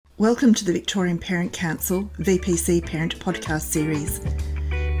Welcome to the Victorian Parent Council VPC Parent Podcast Series.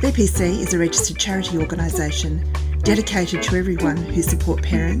 VPC is a registered charity organisation dedicated to everyone who support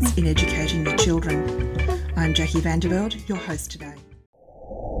parents in educating their children. I'm Jackie Vanderveld, your host today.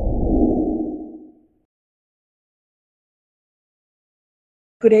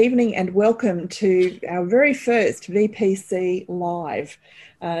 Good evening and welcome to our very first VPC Live.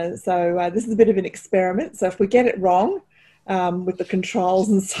 This is a bit of an experiment, so if we get it wrong with the controls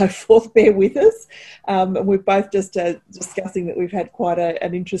and so forth, bear with us. We're both just discussing that we've had quite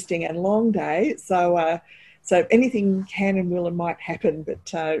an interesting and long day, so anything can and will and might happen,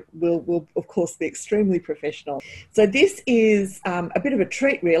 but we'll of course be extremely professional. So this is a bit of a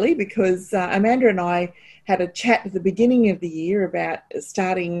treat really, because Amanda and I had a chat at the beginning of the year about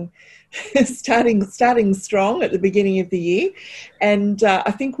starting strong at the beginning of the year, and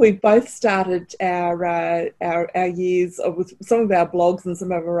I think we've both started our years with some of our blogs and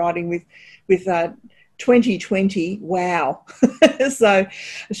some of our writing with 2020. Wow. So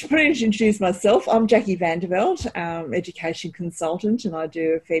I should probably introduce myself. I'm Jackie Vanderveld, education consultant, and I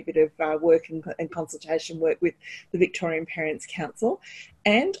do a fair bit of work and consultation work with the Victorian Parents Council.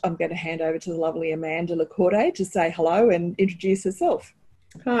 And I'm going to hand over to the lovely Amanda Lacorte to say hello and introduce herself.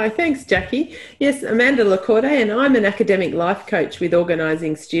 Hi, thanks Jackie. Yes, Amanda Lacorte, and I'm an academic life coach with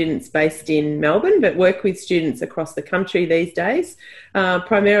organising students based in Melbourne, but work with students across the country these days,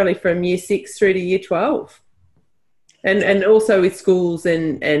 primarily from Year 6 through to Year 12, and also with schools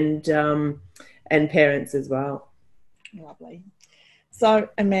and parents as well. Lovely. So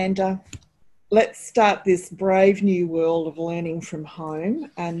Amanda, let's start this brave new world of learning from home.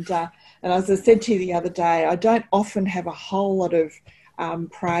 And as I said to you the other day, I don't often have a whole lot of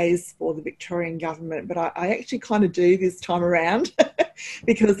praise for the Victorian government, but I actually kind of do this time around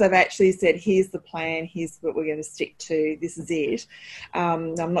because they've actually said, here's the plan, here's what we're going to stick to, this is it.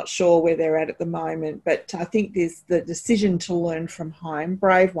 I'm not sure where they're at the moment, but I think there's the decision to learn from home,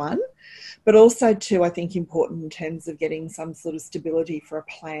 brave one, but also too, I think important in terms of getting some sort of stability for a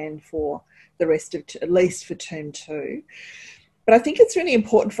plan for the rest of, at least for term 2. But I think it's really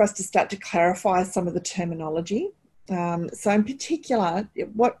important for us to start to clarify some of the terminology. So in particular,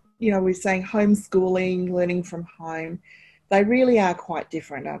 what, we're saying homeschooling, learning from home, they really are quite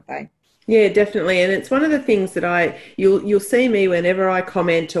different, aren't they? Yeah, definitely. And it's one of the things that you'll see me whenever I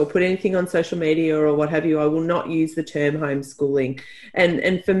comment or put anything on social media or what have you, I will not use the term homeschooling.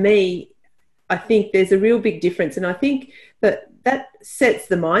 And for me, I think there's a real big difference. And I think that sets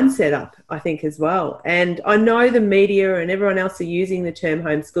the mindset up, I think, as well. And I know the media and everyone else are using the term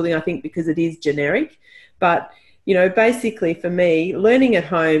homeschooling, I think, because it is generic. But basically for me, learning at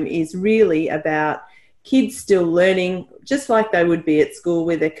home is really about kids still learning just like they would be at school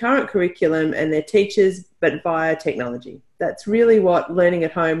with their current curriculum and their teachers, but via technology. That's really what learning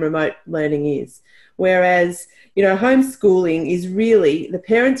at home, remote learning is. Whereas, homeschooling is really the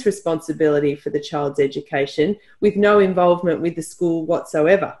parent's responsibility for the child's education with no involvement with the school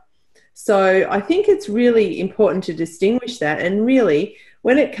whatsoever. So I think it's really important to distinguish that. And really,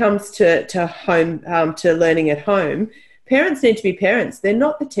 when it comes to learning at home, parents need to be parents. They're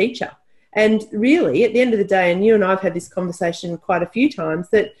not the teacher. And really, at the end of the day, and you and I have had this conversation quite a few times,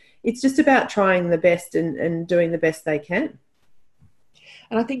 that it's just about trying the best and doing the best they can.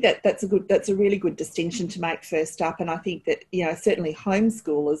 And I think that's a really good distinction to make first up. And I think that, certainly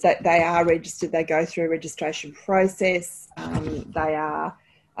homeschoolers, that they are registered, they go through a registration process, they are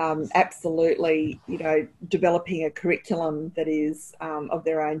absolutely, developing a curriculum that is of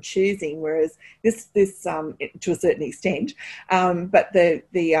their own choosing, whereas this to a certain extent, but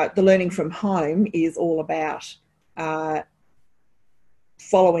the learning from home is all about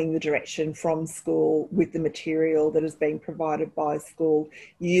following the direction from school with the material that is being provided by school,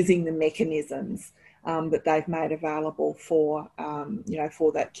 using the mechanisms that they've made available for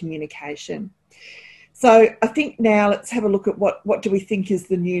for that communication. So I think now let's have a look at what do we think is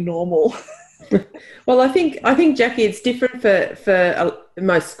the new normal. Well, I think Jackie, it's different for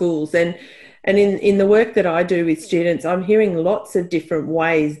most schools, and in the work that I do with students, I'm hearing lots of different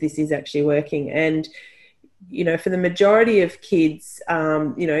ways this is actually working. And for the majority of kids,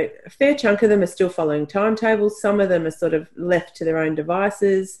 a fair chunk of them are still following timetables. Some of them are sort of left to their own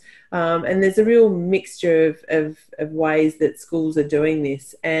devices, and there's a real mixture of ways that schools are doing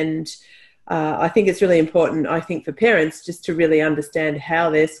this. And I think it's really important, I think, for parents just to really understand how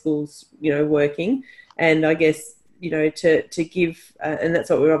their school's, working. And I guess, to give, and that's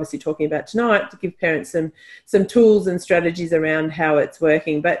what we're obviously talking about tonight, to give parents some tools and strategies around how it's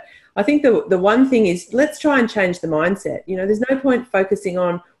working. But I think the one thing is, let's try and change the mindset. You know, there's no point focusing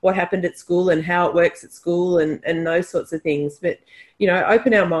on what happened at school and how it works at school and those sorts of things. But, you know,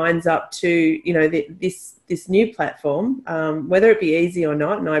 open our minds up to, you know, this new platform, whether it be easy or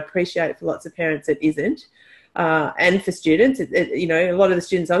not. And I appreciate for lots of parents it isn't. And for students, you know, a lot of the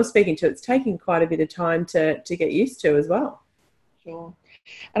students I'm speaking to, it's taking quite a bit of time to get used to as well. Sure.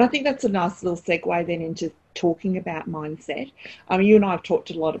 And I think that's a nice little segue then into talking about mindset. You and I have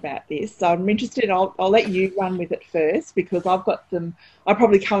talked a lot about this, so I'm interested. I'll let you run with it first, because I've got I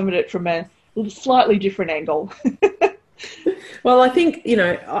probably come at it from a slightly different angle. Well, I think, you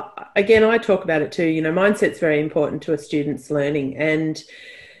know, again, I talk about it too. You know, mindset's very important to a student's learning, and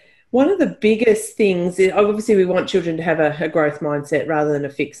one of the biggest things is, obviously, we want children to have a growth mindset rather than a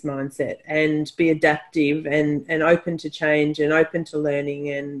fixed mindset, and be adaptive and open to change and open to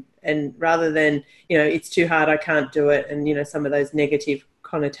learning, and rather than, you know, it's too hard, I can't do it, and, you know, some of those negative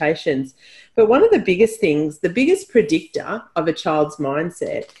connotations. But one of the biggest things, the biggest predictor of a child's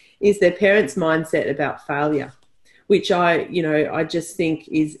mindset is their parents' mindset about failure, which I just think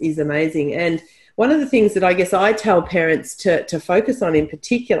is amazing. And one of the things that I guess I tell parents to focus on in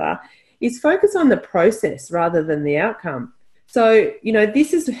particular is focus on the process rather than the outcome. So, you know,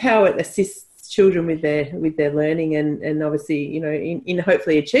 this is how it assists children with their learning and obviously, you know, in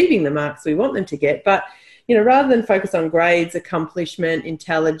hopefully achieving the marks we want them to get. But, you know, rather than focus on grades, accomplishment,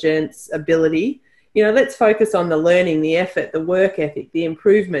 intelligence, ability, you know, let's focus on the learning, the effort, the work ethic, the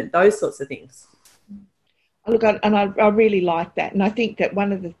improvement, those sorts of things. Look, and I really like that, and I think that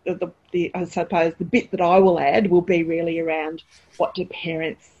one of the I suppose the bit that I will add will be really around what do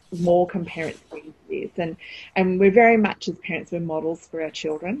parents, more can parents bring to this, and we're very much as parents, we're models for our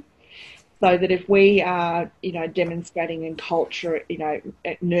children, so that if we are, you know, demonstrating in culture, you know,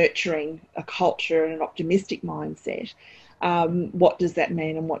 nurturing a culture and an optimistic mindset, what does that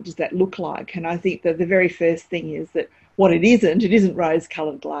mean and what does that look like? And I think that the very first thing is that what it isn't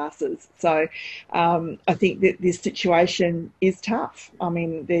rose-coloured glasses. So I think that this situation is tough. I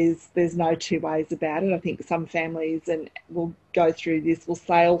mean, there's no two ways about it. I think some families will go through this, will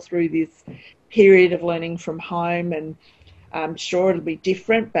sail through this period of learning from home, and I'm sure it'll be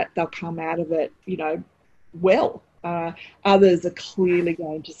different, but they'll come out of it, you know, well. Others are clearly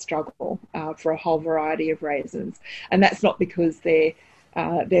going to struggle for a whole variety of reasons, and that's not because they're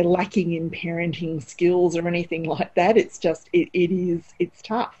lacking in parenting skills or anything like that. It's just it's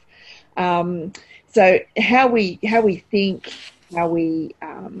tough. So how we think, how we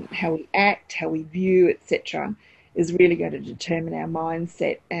act, how we view, etc., is really going to determine our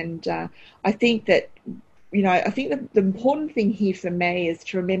mindset. And I think that, you know, I think the important thing here for me is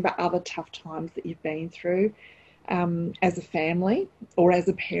to remember other tough times that you've been through as a family or as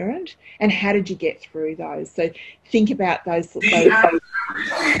a parent, and how did you get through those? So think about those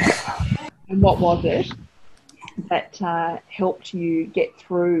and what was it that helped you get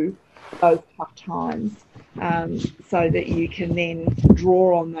through those tough times, so that you can then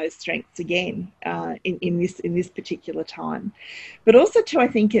draw on those strengths again in this particular time. But also I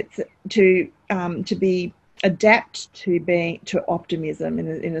think it's to be adapt to optimism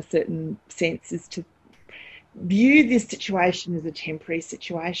in a certain sense, is to view this situation as a temporary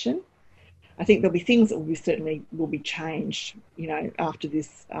situation. I think there'll be things that will be changed, you know, after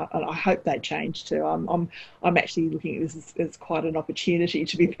this, and I hope they change too. I'm actually looking at this as quite an opportunity,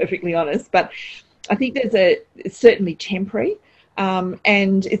 to be perfectly honest. But I think it's certainly temporary,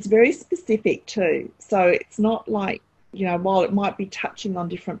 and it's very specific too. So it's not like, you know, while it might be touching on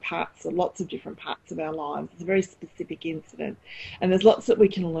different parts or lots of different parts of our lives, it's a very specific incident, and there's lots that we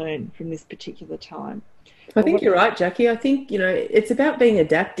can learn from this particular time. I think you're right, Jackie. I think, you know, it's about being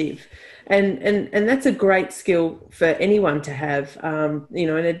adaptive, and that's a great skill for anyone to have, you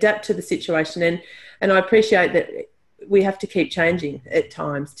know, and adapt to the situation. And I appreciate that we have to keep changing at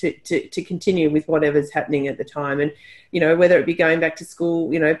times to continue with whatever's happening at the time. And, you know, whether it be going back to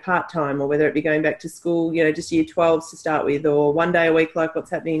school, you know, part-time, or whether it be going back to school, you know, just year 12s to start with, or one day a week like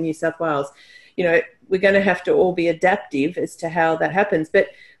what's happening in New South Wales, you know, we're going to have to all be adaptive as to how that happens. But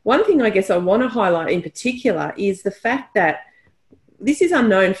one thing I guess I want to highlight in particular is the fact that this is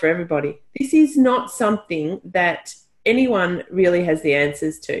unknown for everybody. This is not something that anyone really has the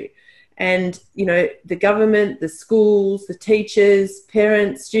answers to. And, you know, the government, the schools, the teachers,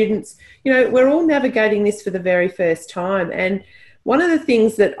 parents, students, you know, we're all navigating this for the very first time. And one of the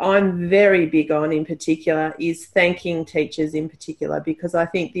things that I'm very big on in particular is thanking teachers in particular, because I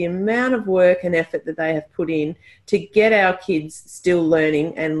think the amount of work and effort that they have put in to get our kids still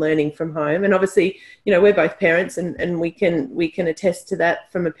learning and learning from home. And obviously, you know, we're both parents, and we can attest to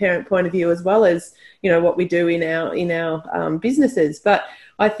that from a parent point of view, as well as, you know, what we do in our businesses. But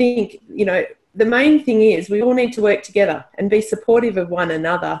I think, the main thing is we all need to work together and be supportive of one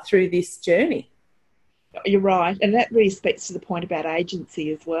another through this journey. You're right. And that really speaks to the point about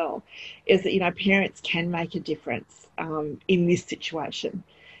agency as well, is that, parents can make a difference in this situation.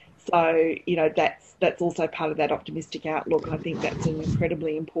 So, that's also part of that optimistic outlook. I think that's an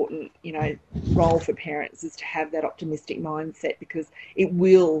incredibly important, role for parents, is to have that optimistic mindset, because it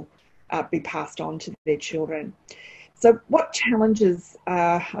will be passed on to their children. So what challenges,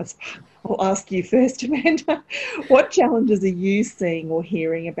 I'll ask you first, Amanda, what challenges are you seeing or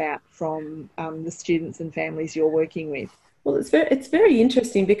hearing about from the students and families you're working with? Well, it's very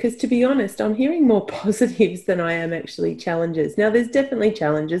interesting, because, to be honest, I'm hearing more positives than I am actually challenges. Now, there's definitely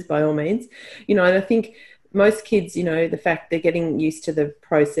challenges by all means, and I think most kids, the fact they're getting used to the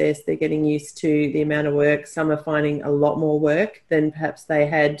process, they're getting used to the amount of work. Some are finding a lot more work than perhaps they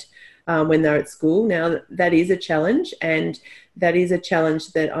had when they're at school. Now, that is a challenge, and that is a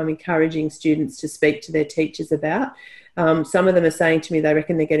challenge that I'm encouraging students to speak to their teachers about. Some of them are saying to me they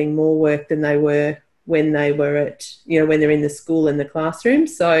reckon they're getting more work than they were when they were at, when they're in the school and the classroom.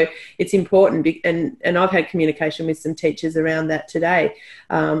 So it's important. And I've had communication with some teachers around that today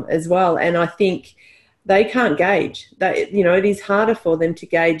as well. And I think they can't gauge that, it is harder for them to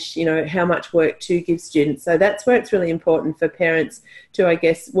gauge, how much work to give students. So that's where it's really important for parents to, I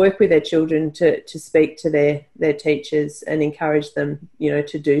guess, work with their children to speak to their teachers and encourage them,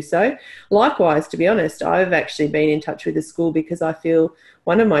 to do so. Likewise, to be honest, I've actually been in touch with the school because I feel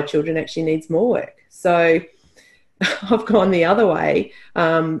one of my children actually needs more work. So I've gone the other way,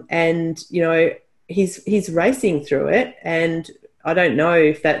 and, he's racing through it, and I don't know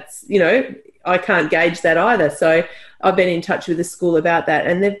if that's, I can't gauge that either. So I've been in touch with the school about that,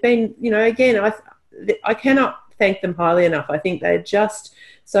 and they've been, again, I cannot thank them highly enough. I think they're just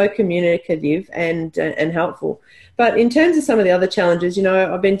so communicative and helpful. But in terms of some of the other challenges,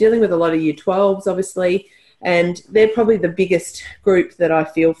 I've been dealing with a lot of Year 12s, obviously, and they're probably the biggest group that I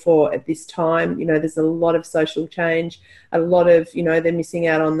feel for at this time. There's a lot of social change, a lot of, they're missing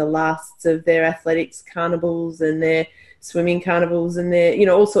out on the lasts of their athletics carnivals and their swimming carnivals and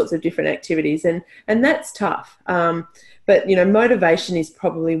their, all sorts of different activities. And that's tough. But, motivation is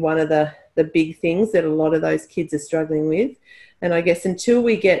probably one of the big things that a lot of those kids are struggling with. And I guess until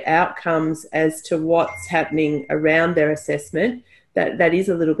we get outcomes as to what's happening around their assessment, that is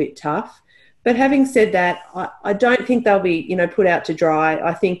a little bit tough. But having said that, I don't think they'll be, put out to dry.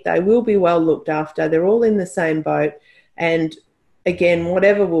 I think they will be well looked after. They're all in the same boat. And again,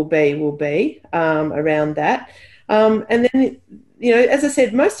 whatever will be around that. And then, as I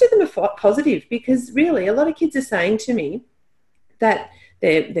said, most of them are positive, because really a lot of kids are saying to me that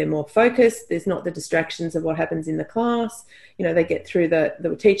they're more focused. There's not the distractions of what happens in the class. They get through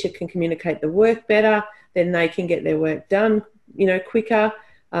the teacher can communicate the work better, then they can get their work done, quicker.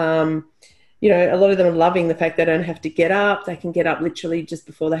 A lot of them are loving the fact they don't have to get up. They can get up literally just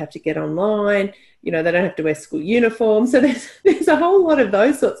before they have to get online. They don't have to wear school uniform. So there's a whole lot of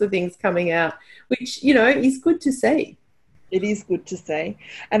those sorts of things coming out, which, is good to see. It is good to see.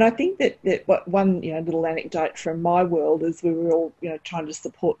 And I think that one, little anecdote from my world is we were all, trying to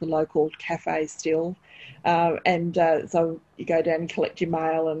support the local cafe still. So you go down and collect your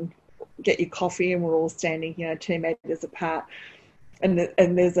mail and get your coffee, and we're all standing, 2 metres apart. And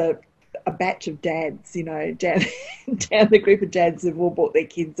there's a batch of dads, down the group of dads who've all brought their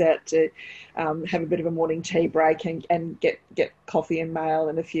kids out to have a bit of a morning tea break and get coffee and mail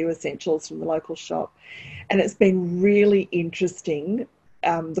and a few essentials from the local shop. And it's been really interesting,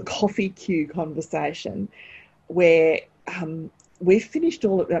 the coffee queue conversation, where we've finished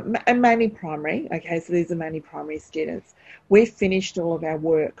all of it, mainly primary, okay, so these are mainly primary students. We've finished all of our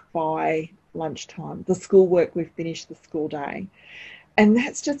work by lunchtime. The school work, we've finished the school day. And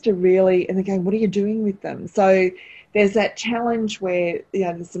that's just and they're going, what are you doing with them? So there's that challenge where,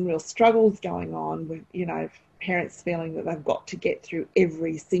 there's some real struggles going on with, parents feeling that they've got to get through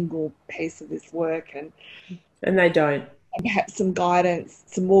every single piece of this work. And they don't. And perhaps some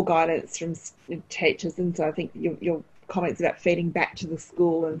more guidance from teachers. And so I think your comments about feeding back to the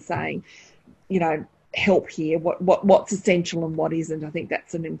school and saying, help here, what's essential and what isn't, I think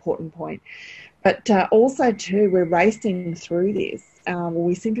that's an important point. But also, too, we're racing through this.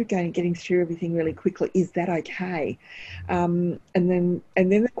 We seem to be getting through everything really quickly. Is that okay? And then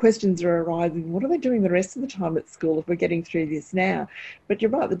the questions are arising, what are they doing the rest of the time at school if we're getting through this now? But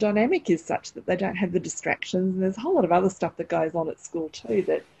you're right, the dynamic is such that they don't have the distractions, and there's a whole lot of other stuff that goes on at school too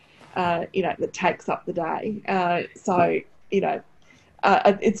that, that takes up the day.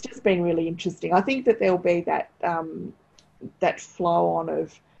 It's just been really interesting. I think that there'll be that flow on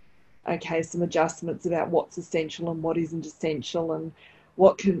of, okay, some adjustments about what's essential and what isn't essential, and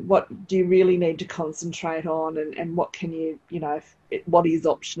what do you really need to concentrate on, and what can you, what is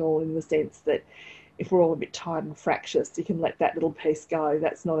optional, in the sense that if we're all a bit tired and fractious, you can let that little piece go.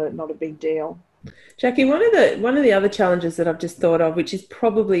 That's not a big deal. Jackie, one of the other challenges that I've just thought of, which is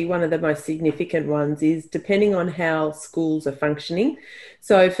probably one of the most significant ones, is depending on how schools are functioning.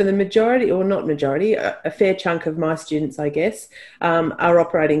 So for the majority, or not majority, a fair chunk of my students, I guess, are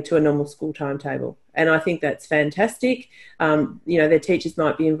operating to a normal school timetable. And I think that's fantastic. Their teachers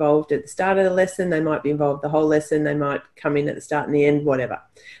might be involved at the start of the lesson, they might be involved the whole lesson, they might come in at the start and the end, whatever.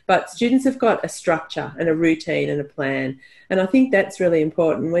 But students have got a structure and a routine and a plan. And I think that's really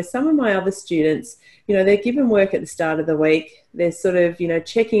important. Where some of my other students, they're given work at the start of the week, they're sort of,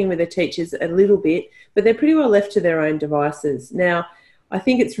 checking in with the teachers a little bit, but they're pretty well left to their own devices. Now, I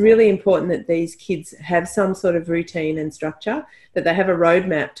think it's really important that these kids have some sort of routine and structure, that they have a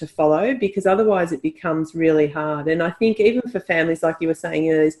roadmap to follow, because otherwise it becomes really hard. And I think even for families, like you were saying,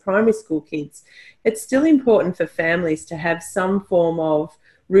 these primary school kids, it's still important for families to have some form of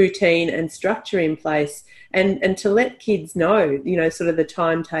routine and structure in place, and to let kids know, sort of the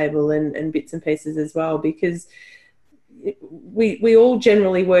timetable and bits and pieces as well, because we all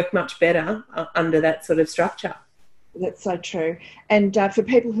generally work much better under that sort of structure. That's so true. And for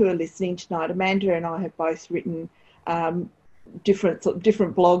people who are listening tonight, Amanda and I have both written different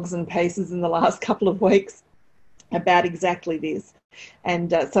blogs and pieces in the last couple of weeks about exactly this.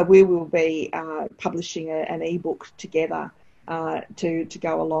 And so we will be publishing an ebook together to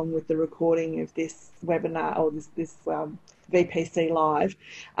go along with the recording of this webinar, or this VPC Live,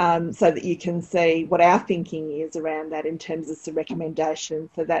 so that you can see what our thinking is around that in terms of some recommendations,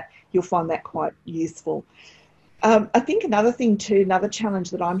 so that you'll find that quite useful. I think another challenge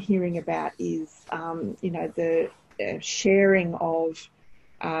that I'm hearing about is, the sharing of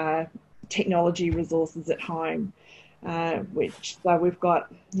technology resources at home, which, so we've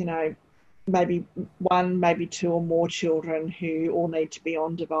got, maybe one, maybe two or more children who all need to be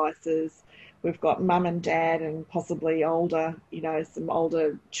on devices. We've got mum and dad and possibly older, some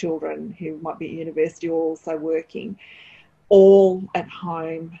older children who might be at university or also working, all at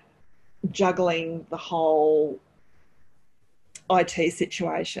home, juggling the whole IT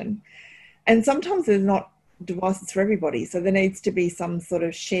situation. And sometimes there's not devices for everybody, so there needs to be some sort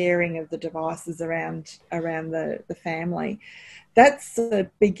of sharing of the devices around the family. That's a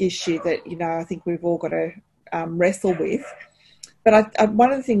big issue that I think we've all got to wrestle with. But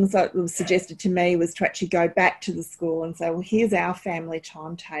one of the things that was suggested to me was to actually go back to the school and say, well, here's our family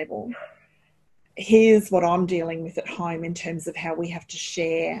timetable, here's what I'm dealing with at home in terms of how we have to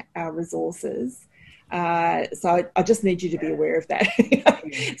share our resources. So I just need you to be aware of that,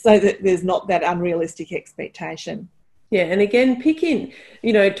 so that there's not that unrealistic expectation. Yeah, and again,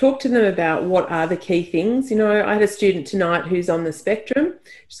 talk to them about what are the key things. I had a student tonight who's on the spectrum.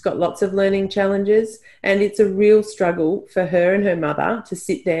 She's got lots of learning challenges, and it's a real struggle for her and her mother to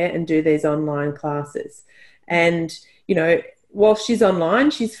sit there and do these online classes. And, while she's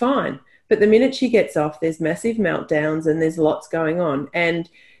online, she's fine. But the minute she gets off, there's massive meltdowns and there's lots going on. And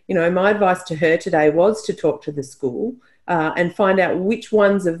my advice to her today was to talk to the school and find out which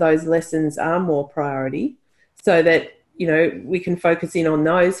ones of those lessons are more priority, so that, we can focus in on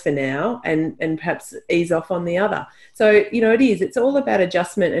those for now and perhaps ease off on the other. So, it's all about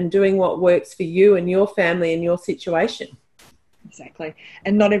adjustment and doing what works for you and your family and your situation. Exactly.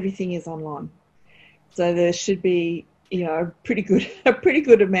 And not everything is online. So there should be, a pretty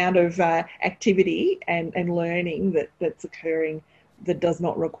good amount of activity and learning that's occurring that does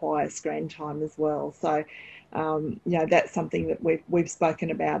not require screen time as well. So, that's something that we've spoken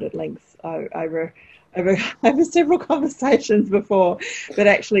about at length over several conversations before, but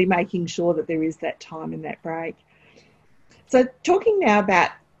actually making sure that there is that time in that break. So talking now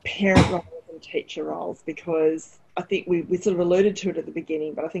about parent roles and teacher roles, because I think we sort of alluded to it at the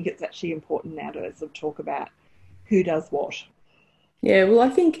beginning, but I think it's actually important now to sort of talk about who does what. Yeah, well, I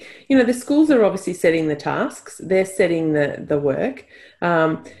think, the schools are obviously setting the tasks. They're setting the work.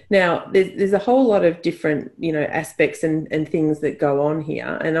 Now, there's a whole lot of different, aspects and things that go on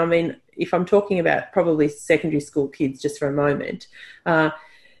here. And I mean, if I'm talking about probably secondary school kids just for a moment,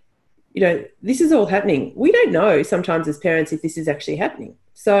 this is all happening. We don't know sometimes as parents if this is actually happening.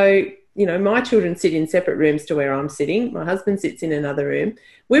 So, my children sit in separate rooms to where I'm sitting. My husband sits in another room.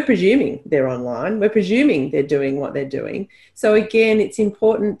 We're presuming they're online. We're presuming they're doing what they're doing. So again, it's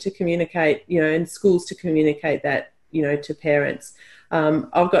important to communicate, and schools to communicate that, to parents.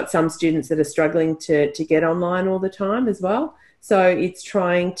 I've got some students that are struggling to get online all the time as well. So it's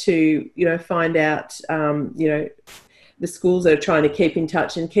trying to, find out, the schools are trying to keep in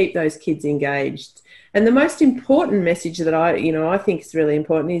touch and keep those kids engaged. And the most important message that I think is really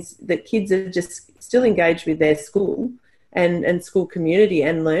important is that kids are just still engaged with their school and school community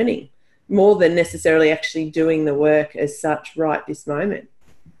and learning more than necessarily actually doing the work as such right this moment.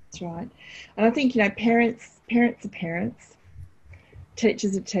 That's right. And I think, parents are parents,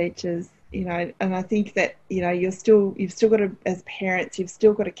 teachers are teachers, and I think that, you've still got to, as parents, you've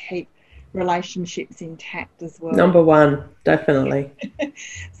still got to keep relationships intact as well. Number one, definitely.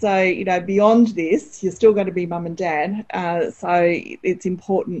 So, beyond this, you're still going to be mum and dad. So it's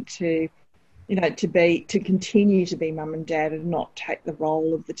important to, to continue to be mum and dad and not take the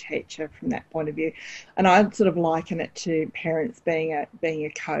role of the teacher from that point of view. And I'd sort of liken it to parents being a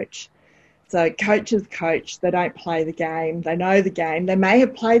coach. So coaches coach, they don't play the game. They know the game. They may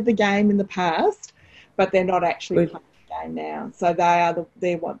have played the game in the past, but they're not actually playing the game now. So they're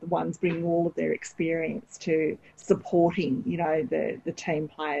the ones bringing all of their experience to supporting, the team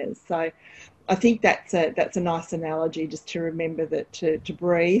players. So I think that's a nice analogy, just to remember that to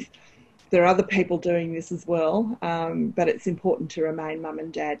breathe. There are other people doing this as well, but it's important to remain mum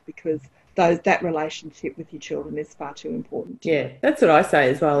and dad, because that relationship with your children is far too important. Yeah, that's what I say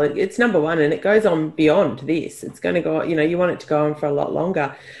as well. It's number one, and it goes on beyond this. It's going to go, you want it to go on for a lot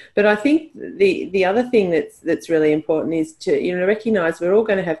longer. But I think the other thing that's really important is to, recognise we're all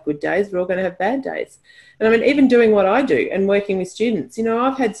going to have good days, we're all going to have bad days. And I mean, even doing what I do and working with students,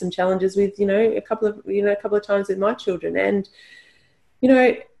 I've had some challenges with, a couple of times with my children. And,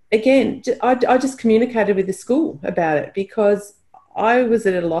 again, I just communicated with the school about it, because I was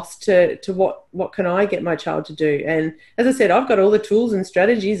at a loss to what can I get my child to do. And as I said, I've got all the tools and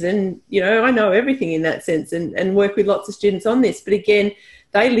strategies, and, I know everything in that sense, and work with lots of students on this. But again,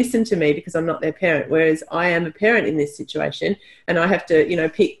 they listen to me because I'm not their parent, whereas I am a parent in this situation, and I have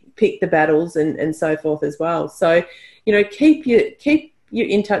to, pick the battles and so forth as well. So, keep you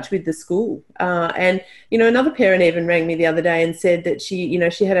in touch with the school. And, another parent even rang me the other day and said that she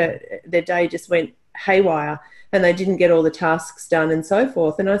had their day just went haywire, and they didn't get all the tasks done and so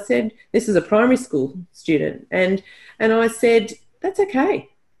forth. And I said, this is a primary school student. And I said, that's okay.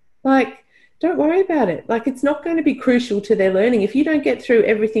 Like, don't worry about it. Like, it's not going to be crucial to their learning. If you don't get through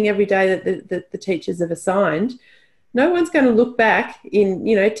everything every day that the teachers have assigned, no one's going to look back in,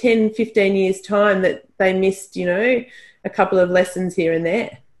 10, 15 years' time that they missed, a couple of lessons here and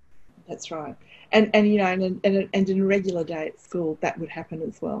there. That's right. And in a regular day at school, that would happen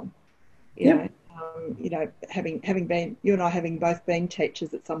as well. Having been, you and I having both been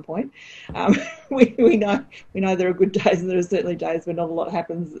teachers at some point, we know there are good days, and there are certainly days where not a lot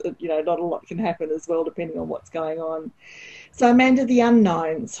happens. Not a lot can happen as well, depending on what's going on. So, Amanda, the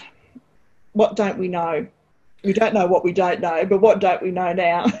unknowns. What don't we know? We don't know what we don't know, but what don't we know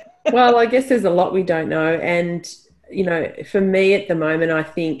now? Well, I guess there's a lot we don't know, and for me at the moment, I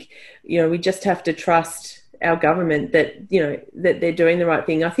think we just have to trust our government that that they're doing the right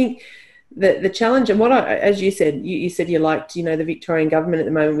thing. I think the challenge, and as you said, you said you liked, the Victorian government at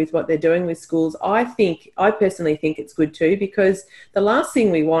the moment with what they're doing with schools. I personally think it's good too, because the last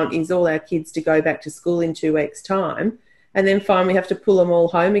thing we want is all our kids to go back to school in 2 weeks' time, and then find we have to pull them all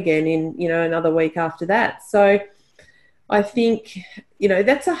home again in, another week after that. So I think,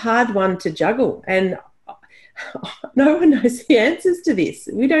 that's a hard one to juggle, and no one knows the answers to this.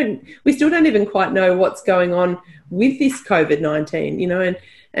 We still don't even quite know what's going on with this COVID-19,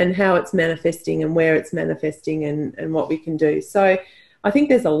 and how it's manifesting and where it's manifesting and what we can do. So I think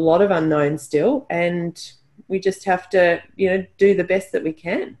there's a lot of unknowns still, and we just have to, do the best that we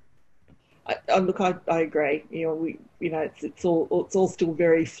can. I agree. It's all still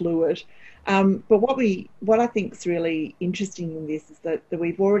very fluid. But what I think is really interesting in this is that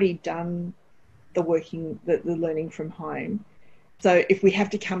we've already done the learning from home. So if we have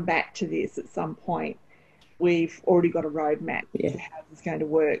to come back to this at some point, we've already got a roadmap to how this is going to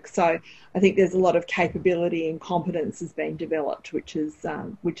work. So I think there's a lot of capability and competence has been developed, which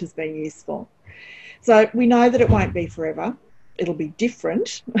has been useful. So we know that it won't be forever. It'll be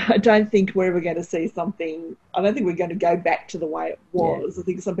different. I don't think we're ever going to see something. I don't think we're going to go back to the way it was. Yeah. I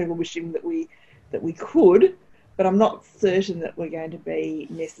think some people are wishing that we could, but I'm not certain that we're going to be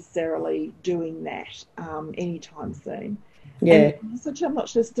necessarily doing that anytime soon. Yeah. And such, I'm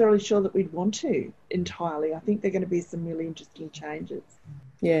not necessarily sure that we'd want to entirely. I think there are going to be some really interesting changes.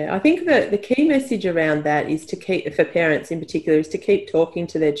 Yeah, I think that the key message around that is to keep, for parents in particular, is to keep talking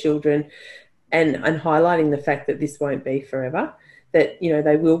to their children and highlighting the fact that this won't be forever, that,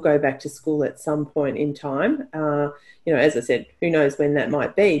 they will go back to school at some point in time. As I said, who knows when that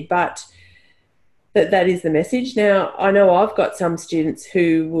might be, but that is the message. Now, I know I've got some students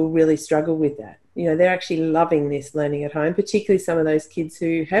who will really struggle with that. they're actually loving this learning at home, particularly some of those kids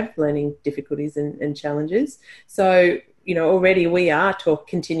who have learning difficulties and challenges. So, already we are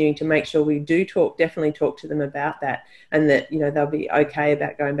continuing to make sure we do definitely talk to them about that, and that, they'll be okay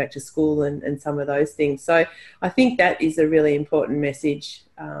about going back to school and some of those things. So I think that is a really important message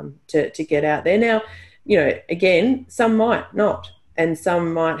to get out there. Now, again, some might not, and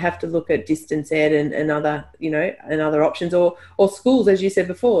some might have to look at distance ed and other options, or schools, as you said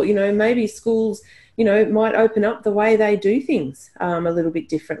before, maybe schools, might open up the way they do things a little bit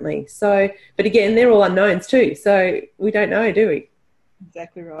differently. So, but again, they're all unknowns too. So we don't know, do we?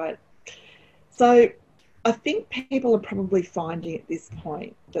 Exactly right. So I think people are probably finding at this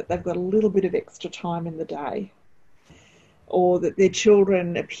point that they've got a little bit of extra time in the day, or that their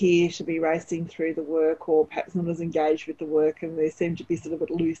children appear to be racing through the work, or perhaps not as engaged with the work, and they seem to be sort of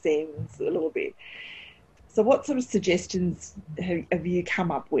at loose ends a little bit. So what sort of suggestions have you come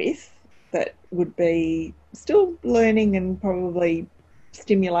up with that would be still learning and probably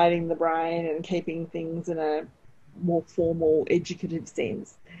stimulating the brain and keeping things in a more formal educative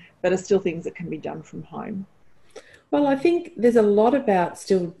sense, but are still things that can be done from home? Well, I think there's a lot about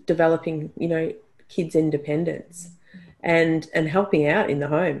still developing, kids' independence and helping out in the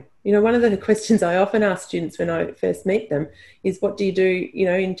home. One of the questions I often ask students when I first meet them is, what do you do,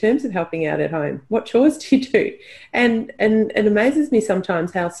 in terms of helping out at home? What chores do you do? And it amazes me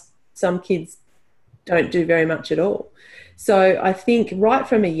sometimes how some kids don't do very much at all. So I think right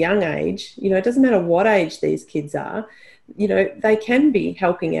from a young age, it doesn't matter what age these kids are, they can be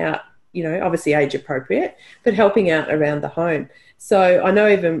helping out, obviously age appropriate, but helping out around the home. So I know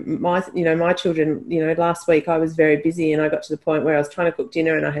even my children, last week I was very busy, and I got to the point where I was trying to cook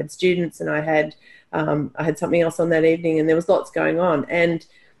dinner, and I had students, and I had something else on that evening, and there was lots going on. And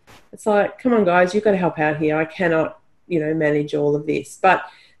it's like, come on guys, you've got to help out here. I cannot, manage all of this. But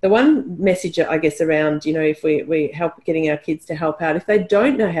the one message, I guess, around, if we help getting our kids to help out, if they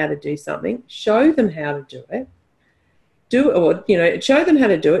don't know how to do something, show them how to do it. Show them how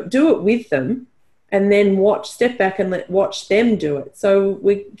to do it with them, and then step back and watch them do it. So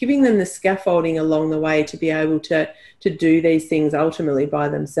we're giving them the scaffolding along the way to be able to do these things ultimately by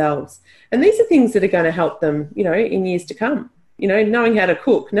themselves. And these are things that are going to help them, in years to come, knowing how to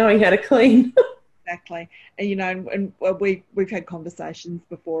cook, knowing how to clean. Exactly. And we've had conversations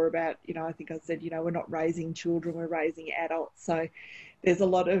before about, I think I said, we're not raising children, we're raising adults. So there's a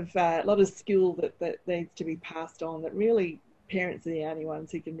lot of skill that needs to be passed on, that really parents are the only ones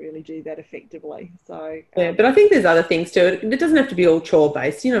who can really do that effectively. So yeah, but I think there's other things too. It doesn't have to be all chore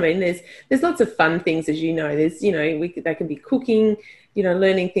based. What I mean? There's lots of fun things, as you know. There's they can be cooking,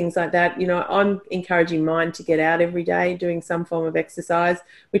 learning things like that. I'm encouraging mine to get out every day, doing some form of exercise,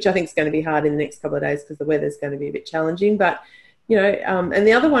 which I think is going to be hard in the next couple of days because the weather's going to be a bit challenging. But and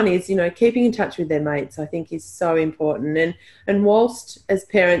the other one is, keeping in touch with their mates, I think is so important. And whilst as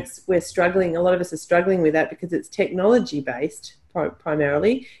parents, we're struggling, a lot of us are struggling with that because it's technology based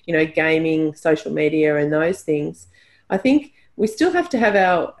primarily, gaming, social media and those things. I think we still have to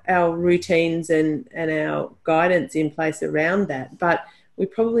have our routines and our guidance in place around that, but we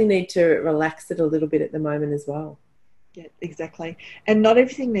probably need to relax it a little bit at the moment as well. Yeah, exactly. And not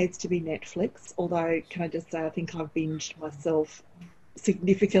everything needs to be Netflix, although can I just say I think I've binged myself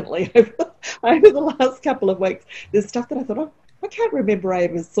significantly over the last couple of weeks. There's stuff that I thought, oh, I can't remember I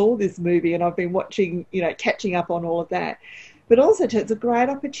ever saw this movie, and I've been watching, catching up on all of that. But also too, it's a great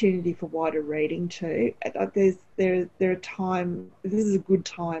opportunity for wider reading too. There are time. This is a good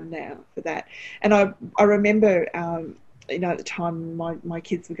time now for that. And I remember at the time my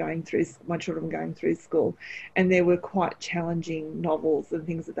kids were going through, my children were going through school, and there were quite challenging novels and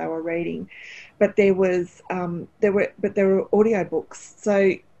things that they were reading, but there were audiobooks,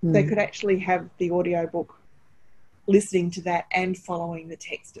 so they could actually have the audiobook, listening to that and following the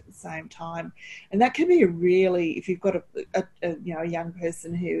text at the same time. And that can be if you've got a young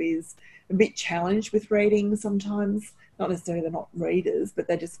person who is a bit challenged with reading sometimes, not necessarily they're not readers, but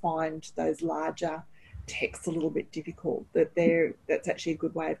they just find those larger texts a little bit difficult, that's actually a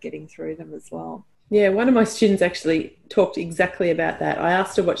good way of getting through them as well. Yeah, one of my students actually talked exactly about that. I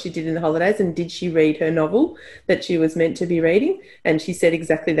asked her what she did in the holidays and did she read her novel that she was meant to be reading, and she said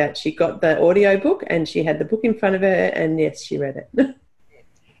exactly that. She got the audio book and she had the book in front of her, and yes, she read it.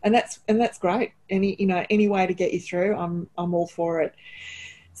 and that's great. Any way to get you through, I'm all for it.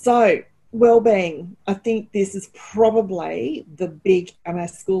 So wellbeing, I think this is probably the big, our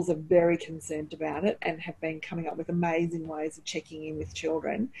schools are very concerned about it and have been coming up with amazing ways of checking in with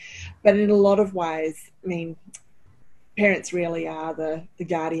children. But in a lot of ways, parents really are the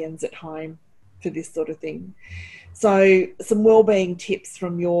guardians at home for this sort of thing. So some wellbeing tips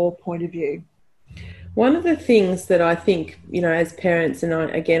from your point of view. One of the things that I think, as parents, and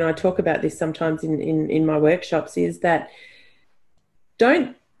I talk about this sometimes in my workshops, is that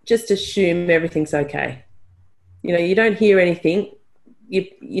don't just assume everything's okay. You don't hear anything.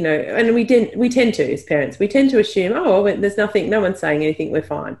 And we tend to, as parents, we tend to assume, oh, well, there's nothing, no one's saying anything, we're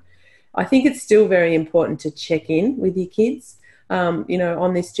fine. I think it's still very important to check in with your kids,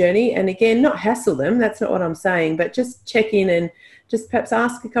 on this journey. And again, not hassle them. That's not what I'm saying, but just check in and just perhaps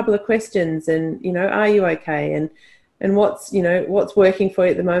ask a couple of questions. And are you okay? And what's working for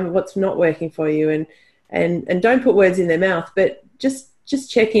you at the moment? What's not working for you? And don't put words in their mouth, but just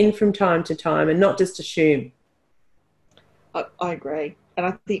check in from time to time and not just assume. I agree. And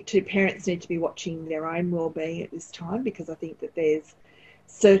I think too, parents need to be watching their own well-being at this time, because I think that there's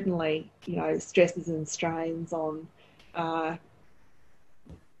certainly, stresses and strains on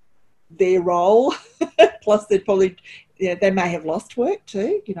their role. Plus, they're probably, they may have lost work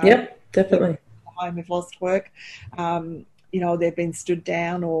too. Yep, definitely. Home have lost work. They've been stood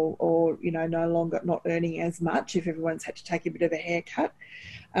down or no longer not earning as much if everyone's had to take a bit of a haircut.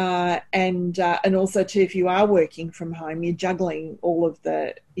 And also too, if you are working from home, you're juggling all of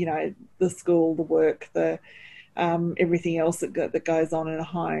the, the school, the work, the everything else that goes on in a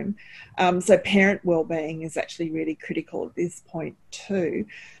home. So parent wellbeing is actually really critical at this point too.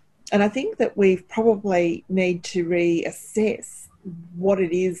 And I think that we probably need to reassess what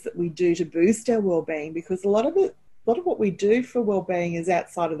it is that we do to boost our wellbeing, because a lot of what we do for wellbeing is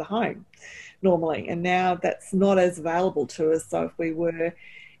outside of the home normally, and now that's not as available to us. So if we were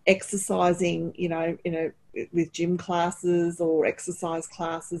exercising, with gym classes or exercise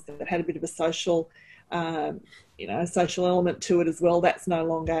classes that had a bit of a social, social element to it as well, that's no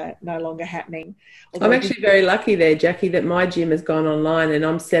longer happening. Although I'm actually very lucky there, Jackie, that my gym has gone online and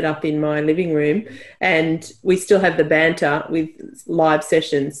I'm set up in my living room, and we still have the banter with live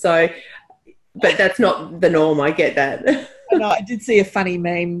sessions. So, but that's not the norm. I get that. No, I did see a funny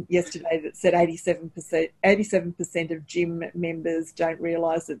meme yesterday that said 87% of gym members don't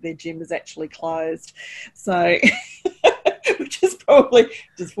realise that their gym is actually closed. So, which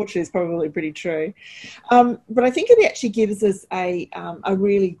is probably pretty true. But I think it actually gives us a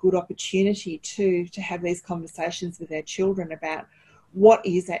really good opportunity to have these conversations with our children about what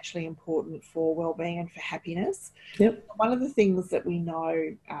is actually important for wellbeing and for happiness. Yep. One of the things that we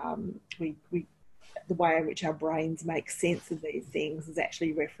know, the way in which our brains make sense of these things is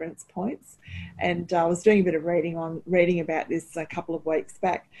actually reference points. And I was doing a bit of reading about this a couple of weeks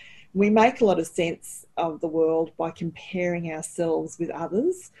back. We make a lot of sense of the world by comparing ourselves with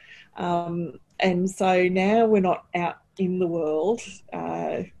others. And so now we're not out in the world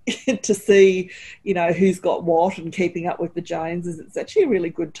to see, who's got what and keeping up with the Joneses. It's actually a really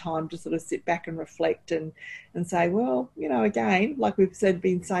good time to sort of sit back and reflect and say, well, again, like we've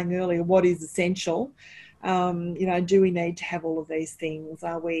been saying earlier, what is essential? Do we need to have all of these things?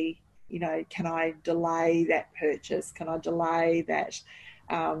 Are we, can I delay that purchase? Can I delay that,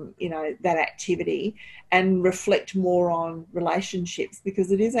 that activity, and reflect more on relationships,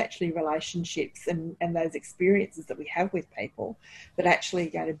 because it is actually relationships and those experiences that we have with people that actually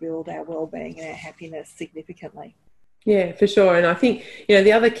are going to build our well-being and our happiness significantly. Yeah, for sure. And I think,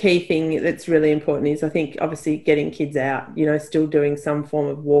 the other key thing that's really important is, I think, obviously getting kids out, still doing some form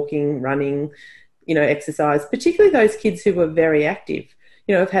of walking, running, exercise, particularly those kids who were very active,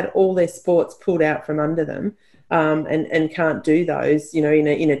 have had all their sports pulled out from under them. And can't do those, in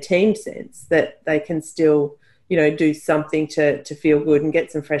a team sense, that they can still, do something to feel good and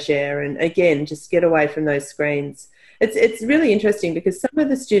get some fresh air, and again, just get away from those screens. It's really interesting, because some of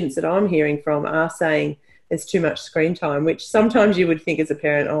the students that I'm hearing from are saying there's too much screen time, which sometimes you would think as a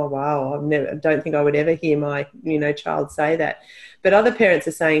parent, oh wow, I don't think I would ever hear my child say that. But other parents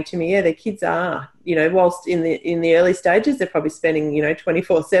are saying to me, yeah, their kids are, whilst in the early stages, they're probably spending,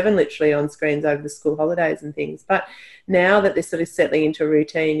 24/7 literally on screens over the school holidays and things. But now that they're sort of settling into a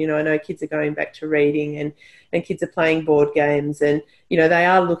routine, I know kids are going back to reading and kids are playing board games, and, they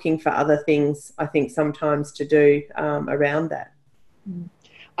are looking for other things, I think, sometimes to do around that.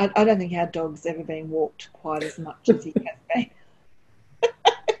 I don't think our dog's ever been walked quite as much as he has been.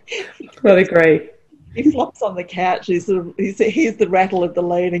 I agree. He flops on the couch. He hears the rattle of the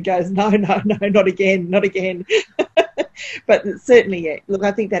lead and goes, no, not again. But certainly, yeah. Look,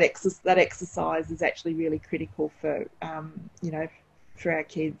 I think that exercise is actually really critical for, for our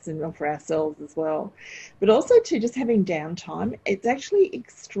kids and for ourselves as well. But also to just having downtime. It's actually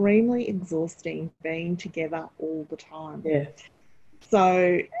extremely exhausting being together all the time. Yeah.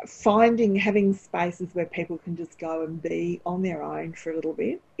 So having spaces where people can just go and be on their own for a little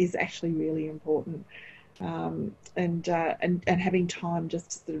bit is actually really important. and having time,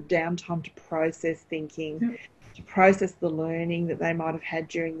 just sort of downtime to process thinking, to process the learning that they might have had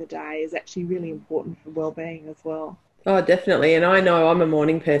during the day is actually really important for well-being as well. Oh, definitely. And I know I'm a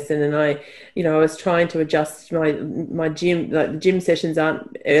morning person, and I was trying to adjust my gym. Like the gym sessions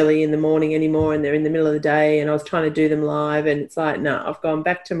aren't early in the morning anymore, and they're in the middle of the day. And I was trying to do them live, and it's like, no, I've gone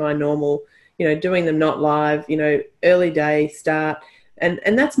back to my normal, doing them not live. Early day start, and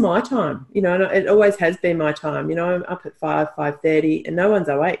that's my time. And it always has been my time. I'm up at 5:30, and no one's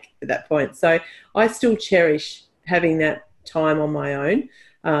awake at that point. So I still cherish having that time on my own.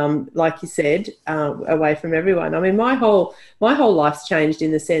 Like you said, away from everyone. I mean, my whole life's changed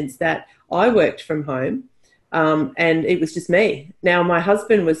in the sense that I worked from home, and it was just me. Now, my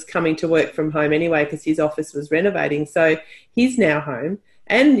husband was coming to work from home anyway because his office was renovating, so he's now home.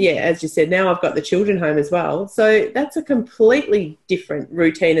 And yeah, as you said, now I've got the children home as well. So that's a completely different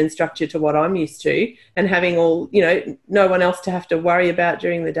routine and structure to what I'm used to, and having no one else to have to worry about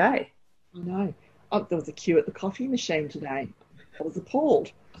during the day. I know. Oh, there was a queue at the coffee machine today. I was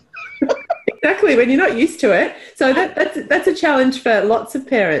appalled. Exactly, when you're not used to it. So that's a challenge for lots of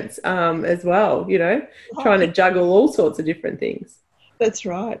parents as well, trying to juggle all sorts of different things. That's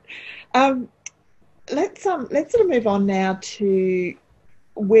right. Let's sort of move on now to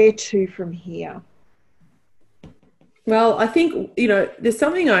where to from here. Well, I think, there's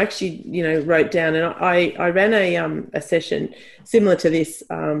something I actually, wrote down, and I ran a session similar to this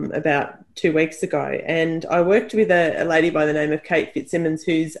about 2 weeks ago, and I worked with a lady by the name of Kate Fitzsimmons,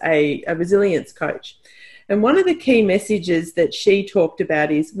 who's a resilience coach. And one of the key messages that she talked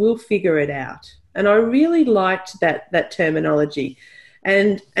about is, we'll figure it out. And I really liked that terminology.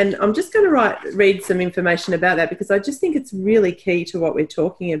 And I'm just going to read some information about that, because I just think it's really key to what we're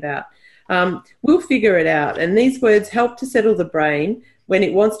talking about. We'll figure it out. And these words help to settle the brain when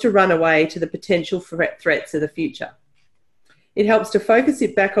it wants to run away to the potential threats of the future. It helps to focus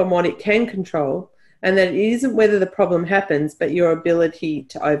it back on what it can control, and that it isn't whether the problem happens, but your ability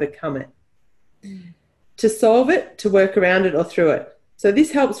to overcome it. To solve it, to work around it or through it. So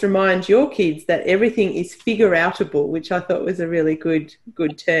this helps remind your kids that everything is figure-outable, which I thought was a really good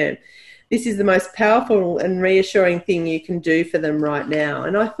term. This is the most powerful and reassuring thing you can do for them right now.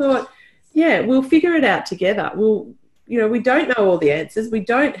 And I thought, yeah, we'll figure it out together. We don't know all the answers. We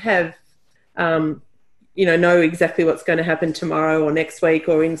don't have, know exactly what's going to happen tomorrow or next week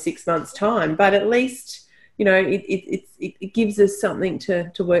or in 6 months' time. But at least, it gives us something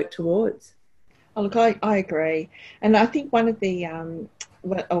to work towards. Oh, look, I agree. And I think one of the, I've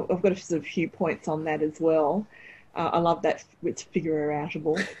got a sort of few points on that as well. I love that it's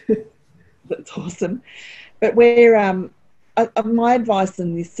figure-outable. That's awesome. But my advice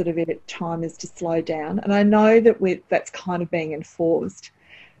in this sort of time is to slow down. And I know that that's kind of being enforced,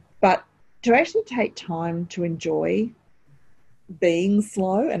 but to actually take time to enjoy being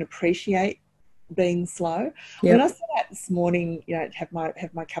slow and appreciate being slow. Yep. When I set out this morning, have my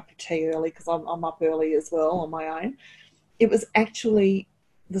cup of tea early, because I'm up early as well on my own. It was actually,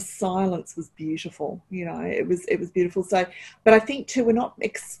 the silence was beautiful. It was beautiful. So, but I think too, we're not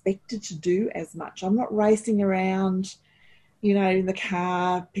expected to do as much. I'm not racing around, in the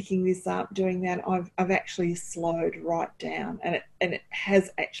car, picking this up, doing that. I've actually slowed right down, and it has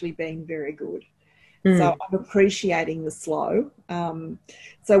actually been very good. So I'm appreciating the slow.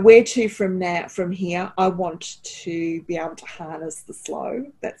 So where to from here? I want to be able to harness the slow.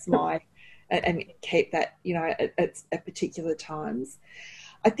 That's and keep that, at particular times.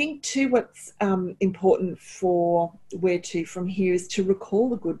 I think too, what's important for where to from here is to recall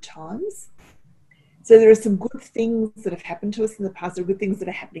the good times. So there are some good things that have happened to us in the past. There are good things that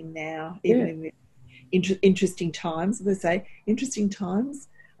are happening now, even in the interesting times. They say interesting times,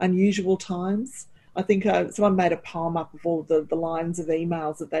 unusual times. I think someone made a poem up of all the lines of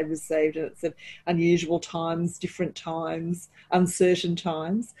emails that they received, and it said unusual times, different times, uncertain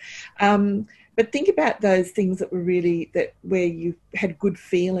times. But think about those things that were where you had good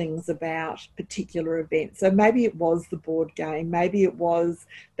feelings about particular events. So maybe it was the board game, maybe it was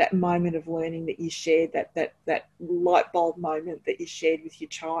that moment of learning that you shared, that light bulb moment that you shared with your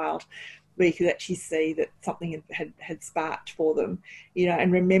child, where you could actually see that something had sparked for them,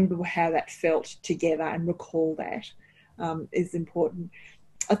 and remember how that felt together and recall that is important.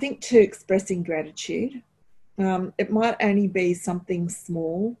 I think too, expressing gratitude. It might only be something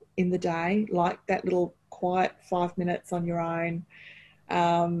small in the day, like that little quiet 5 minutes on your own,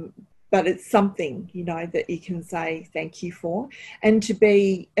 but it's something, that you can say thank you for, and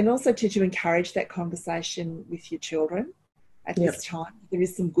also to encourage that conversation with your children at this time. There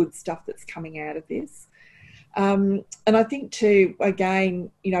is some good stuff that's coming out of this. And I think too,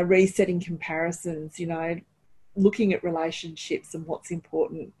 again, resetting comparisons, looking at relationships and what's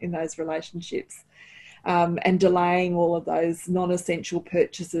important in those relationships, and delaying all of those non-essential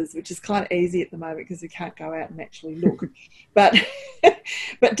purchases, which is kind of easy at the moment because we can't go out and actually look. but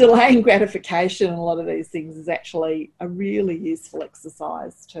delaying gratification in a lot of these things is actually a really useful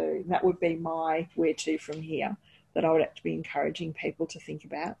exercise too. And that would be my where to from here that I would have to be encouraging people to think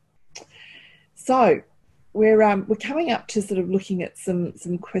about. So we're coming up to sort of looking at some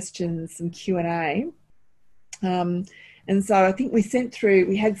questions, some Q&A. And so I think we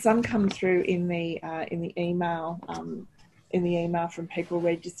had some come through in the email from people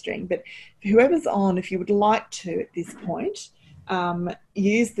registering. But whoever's on, if you would like to at this point,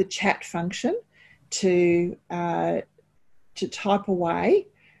 use the chat function to type away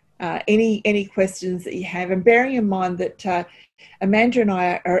any questions that you have, and bearing in mind that Amanda and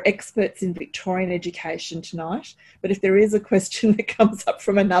I are experts in Victorian education tonight, but if there is a question that comes up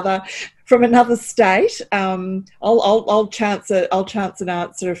from another state, I'll chance an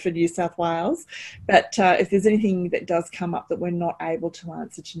answer for New South Wales. But if there's anything that does come up that we're not able to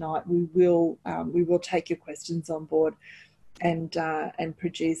answer tonight, we will take your questions on board and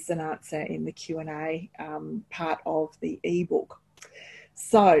produce an answer in the Q&A part of the ebook.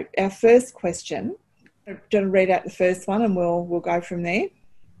 So our first question, I'm going to read out the first one and we'll go from there.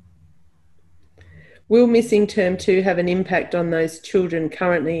 Will missing term 2 have an impact on those children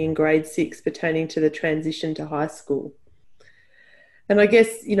currently in grade 6 pertaining to the transition to high school? And I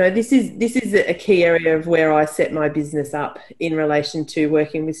guess, this is a key area of where I set my business up in relation to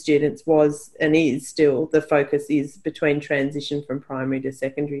working with students was and is still the focus is between transition from primary to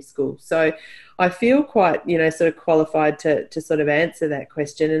secondary school. So I feel quite, sort of qualified to sort of answer that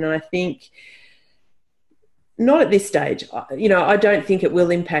question. And I think not at this stage. I don't think it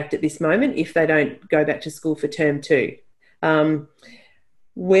will impact at this moment if they don't go back to school for term 2.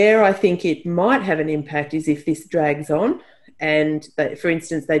 Where I think it might have an impact is if this drags on and, for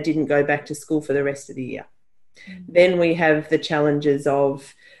instance, they didn't go back to school for the rest of the year. Then we have the challenges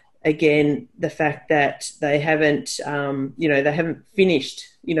of, again, the fact that they haven't, they haven't finished,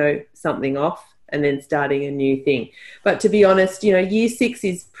 something off and then starting a new thing. But to be honest, year 6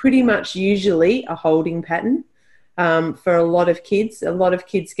 is pretty much usually a holding pattern for a lot of kids. A lot of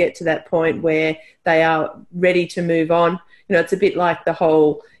kids get to that point where they are ready to move on. It's a bit like the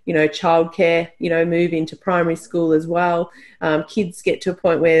whole, childcare, move into primary school as well. Kids get to a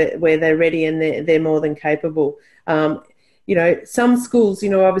point where they're ready and they're more than capable. Some schools,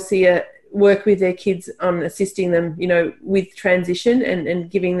 obviously work with their kids on assisting them, with transition and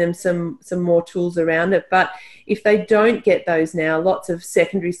giving them some more tools around it. But if they don't get those now, lots of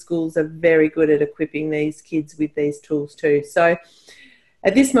secondary schools are very good at equipping these kids with these tools too. So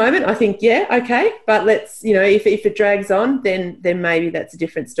at this moment, I think, yeah, okay, but let's, if it drags on, then maybe that's a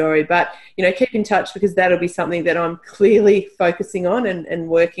different story. But, keep in touch because that'll be something that I'm clearly focusing on and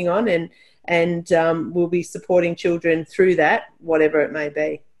working on and we'll be supporting children through that, whatever it may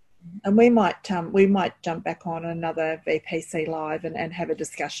be. And we might jump back on another VPC Live and have a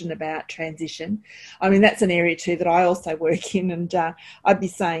discussion about transition. I mean, that's an area too that I also work in, and I'd be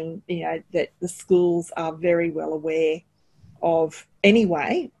saying, that the schools are very well aware of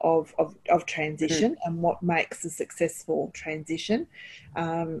transition and what makes a successful transition,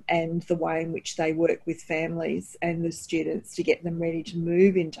 and the way in which they work with families and the students to get them ready to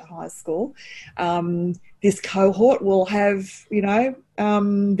move into high school. This cohort will have,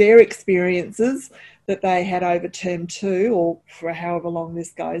 their experiences that they had over term 2 or for however long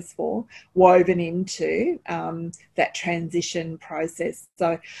this goes for, woven into that transition process.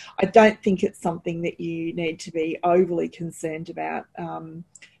 So I don't think it's something that you need to be overly concerned about,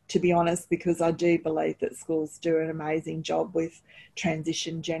 to be honest, because I do believe that schools do an amazing job with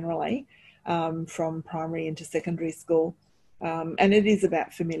transition generally, from primary into secondary school. And it is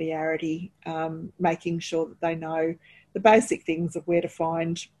about familiarity, making sure that they know the basic things of where to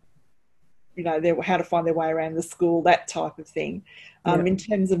find, how to find their way around the school, that type of thing. In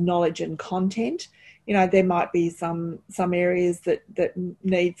terms of knowledge and content, there might be some areas that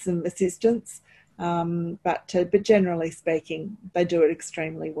need some assistance, but generally speaking, they do it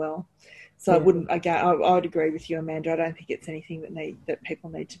extremely well. So I would agree with you, Amanda. I don't think it's anything that people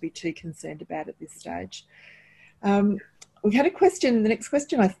need to be too concerned about at this stage. We had a question. The next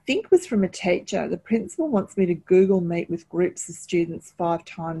question, I think, was from a teacher. The principal wants me to Google Meet with groups of students 5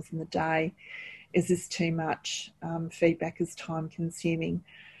 times in the day. Is this too much? Feedback is time consuming.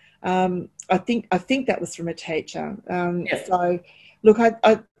 I think that was from a teacher. So, look,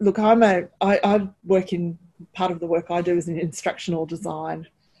 I work in, part of the work I do is in instructional design.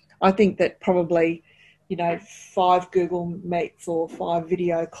 I think that probably, 5 Google Meets or 5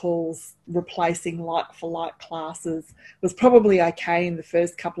 video calls replacing like-for-like classes was probably okay in the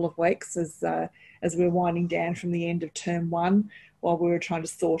first couple of weeks as we were winding down from the end of term 1, while we were trying to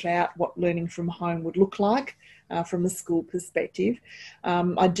sort out what learning from home would look like from a school perspective.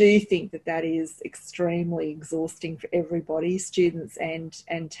 I do think that is extremely exhausting for everybody, students and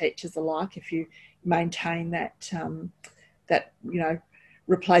teachers alike, if you maintain that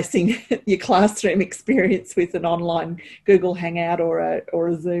replacing your classroom experience with an online Google Hangout or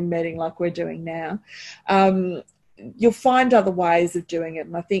a Zoom meeting like we're doing now. You'll find other ways of doing it,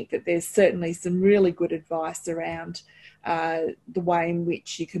 and I think that there's certainly some really good advice around the way in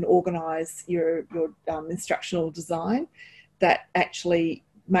which you can organise your instructional design that actually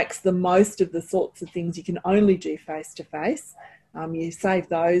makes the most of the sorts of things you can only do face-to-face. You save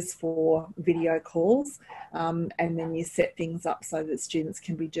those for video calls, and then you set things up so that students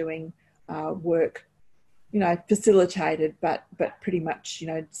can be doing work, facilitated, but pretty much,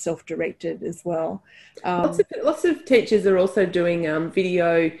 self-directed as well. Lots of teachers are also doing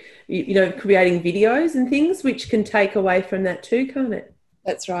video, creating videos and things, which can take away from that too, can't it?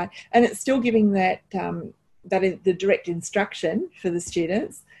 That's right, and it's still giving that the direct instruction for the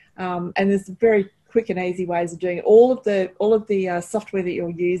students, and there's very quick and easy ways of doing it. All of the software that you're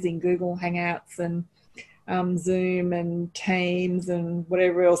using, Google Hangouts and Zoom and Teams and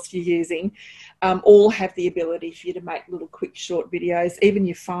whatever else you're using, all have the ability for you to make little quick short videos. Even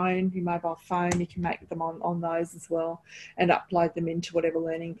your mobile phone, you can make them on those as well and upload them into whatever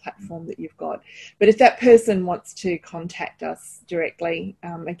learning platform that you've got. But if that person wants to contact us directly,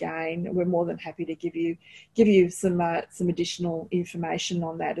 again, we're more than happy to give you some additional information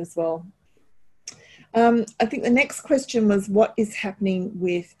on that as well. I think the next question was, what is happening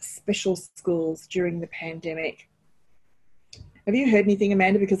with special schools during the pandemic? Have you heard anything,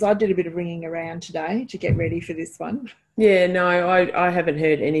 Amanda? Because I did a bit of ringing around today to get ready for this one. Yeah, no, I haven't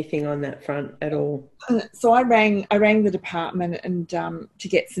heard anything on that front at all. So I rang the department and to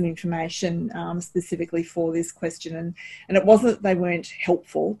get some information specifically for this question, and it wasn't that they weren't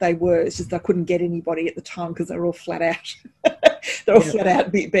helpful. They were. It's just I couldn't get anybody at the time because they were all flat out. They're all flat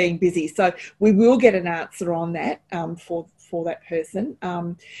out being busy. So we will get an answer on that for that person.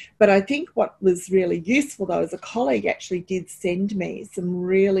 But I think what was really useful, though, is a colleague actually did send me some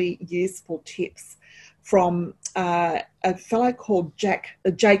really useful tips from a fellow called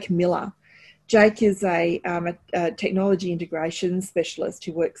Jake Miller. Jake is a technology integration specialist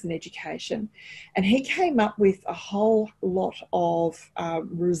who works in education, and he came up with a whole lot of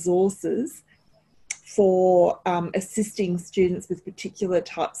resources for assisting students with particular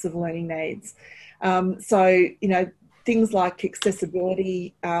types of learning needs. So, things like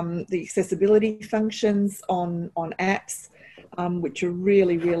accessibility, the accessibility functions on apps, which are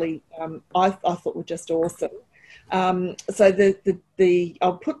really, really, I thought were just awesome. So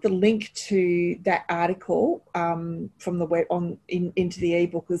I'll put the link to that article from the web into the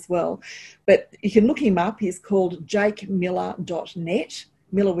ebook as well. But you can look him up. He's called jakemiller.net,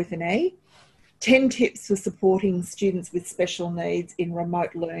 Miller with an E. 10 tips for supporting students with special needs in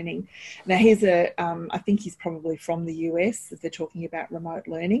remote learning. Now, he's I think he's probably from the US if they're talking about remote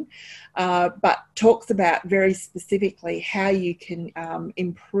learning, but talks about very specifically how you can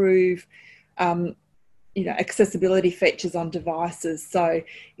improve accessibility features on devices. So,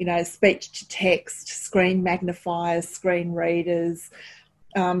 speech to text, screen magnifiers, screen readers,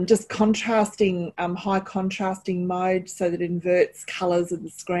 just contrasting, high contrasting mode so that it inverts colours of the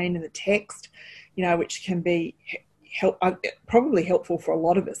screen and the text, which can be probably helpful for a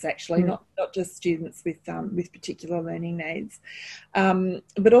lot of us actually, not just students with particular learning needs,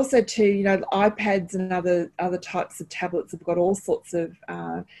 but also too, iPads and other types of tablets have got all sorts of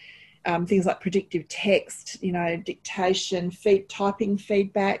things like predictive text, dictation, typing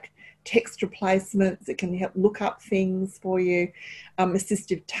feedback, text replacements that can help look up things for you,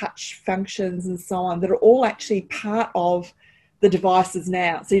 assistive touch functions and so on, that are all actually part of the devices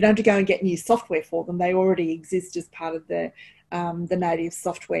now. So you don't have to go and get new software for them. They already exist as part of the native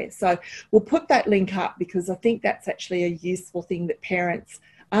software. So we'll put that link up because I think that's actually a useful thing that parents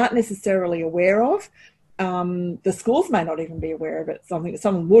aren't necessarily aware of. The schools may not even be aware of it. Something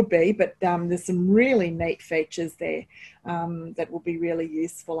someone would be, but there's some really neat features there that will be really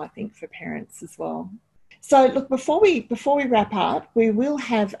useful, I think, for parents as well. So, look, before we wrap up, we will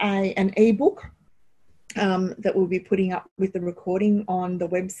have an ebook that we'll be putting up with the recording on the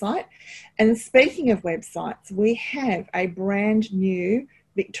website. And speaking of websites, we have a brand new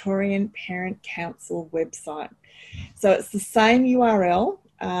Victorian Parent Council website. So it's the same URL,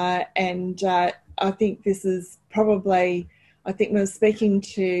 and I think this is probably, I think we were speaking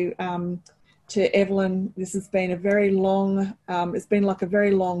to to Evelyn. This has been a very long, it's been like a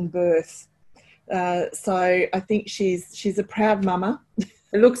very long birth. So I think she's a proud mama.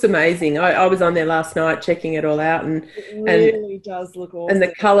 It looks amazing. I was on there last night checking it all out, and it really does look awesome. And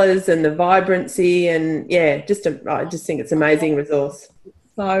the colours and the vibrancy, and I just think it's an amazing resource.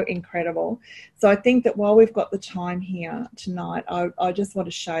 So incredible. So I think that while we've got the time here tonight, I just want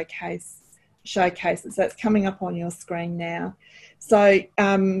to showcase it. So it's coming up on your screen now. So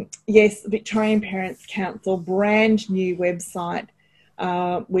yes, Victorian Parents Council, brand new website.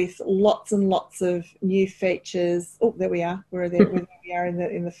 With lots and lots of new features. Oh, there we are. Where we are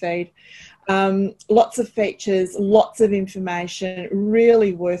in the feed. Lots of features, lots of information.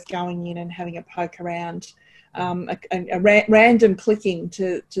 Really worth going in and having a poke around. Random clicking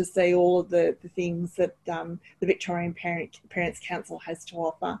to see all of the things that the Victorian Parents Council has to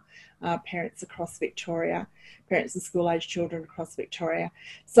offer. Parents across Victoria, parents of school-aged children across Victoria.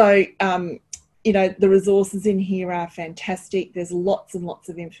 So. The resources in here are fantastic. There's lots and lots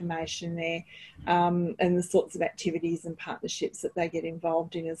of information there, and the sorts of activities and partnerships that they get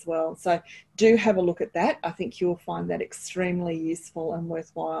involved in as well. So do have a look at that. I think you'll find that extremely useful and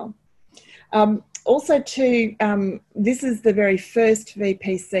worthwhile. Also too, this is the very first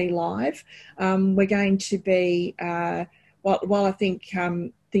VPC Live. We're going to be, while I think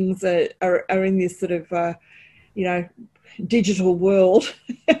things are in this sort of, digital world,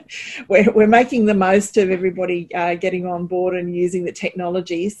 we're making the most of everybody getting on board and using the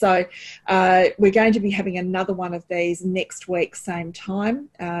technology. So we're going to be having another one of these next week, same time,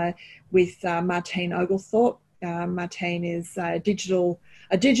 with Martine Oglethorpe. Martine is a digital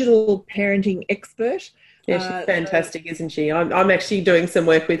parenting expert. Yeah, she's fantastic, isn't she? I'm actually doing some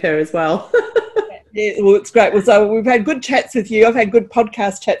work with her as well. Yeah, well, it's great. Well, so we've had good chats with you. I've had good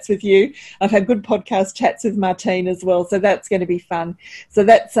podcast chats with you. I've had good podcast chats with Martine as well. So that's going to be fun. So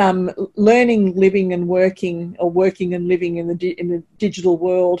that's learning, living, and working, or working and living in the digital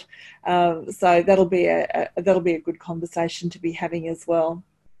world. So that'll be a good conversation to be having as well.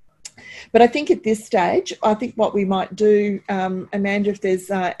 But I think at this stage, I think what we might do, Amanda, if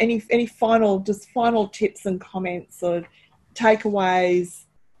there's any final tips and comments or takeaways,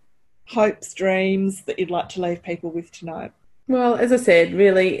 hopes, dreams that you'd like to leave people with tonight? Well, as I said,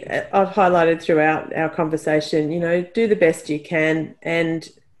 really, I've highlighted throughout our conversation, do the best you can, and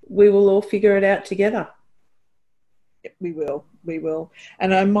we will all figure it out together. Yep, we will.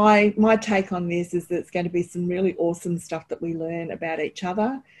 And my take on this is that it's going to be some really awesome stuff that we learn about each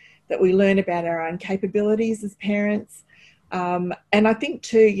other, that we learn about our own capabilities as parents. And I think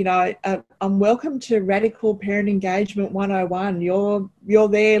too, I'm welcome to Radical Parent Engagement 101. You're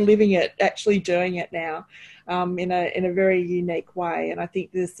there living it, actually doing it now, in a very unique way. And I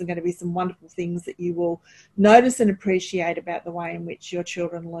think there's going to be some wonderful things that you will notice and appreciate about the way in which your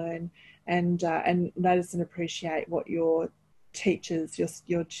children learn, and notice and appreciate what your teachers,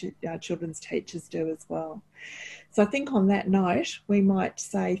 your children's teachers do as well. So I think on that note, we might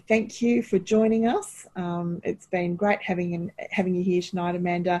say thank you for joining us. It's been great having you here tonight,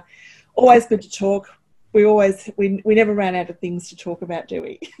 Amanda. Always good to talk. We never ran out of things to talk about, do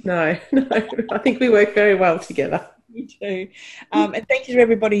we? No. I think we work very well together. Me too. And thank you to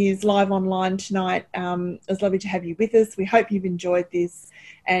everybody who's live online tonight. It was lovely to have you with us. We hope you've enjoyed this,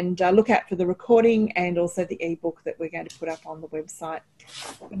 and look out for the recording and also the ebook that we're going to put up on the website.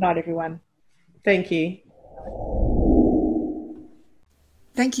 Good night, everyone. Thank you.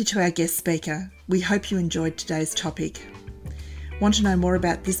 Thank you to our guest speaker. We hope you enjoyed today's topic. Want to know more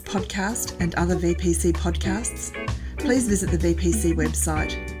about this podcast and other VPC podcasts? Please visit the VPC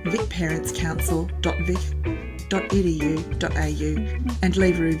website, vicparentscouncil.vic.edu.au, and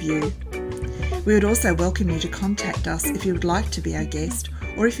leave a review. We would also welcome you to contact us if you would like to be our guest,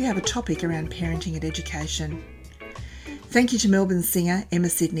 or if you have a topic around parenting and education. Thank you to Melbourne singer Emma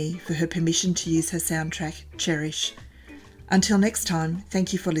Sidney for her permission to use her soundtrack, Cherish. Until next time,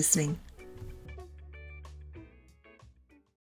 thank you for listening.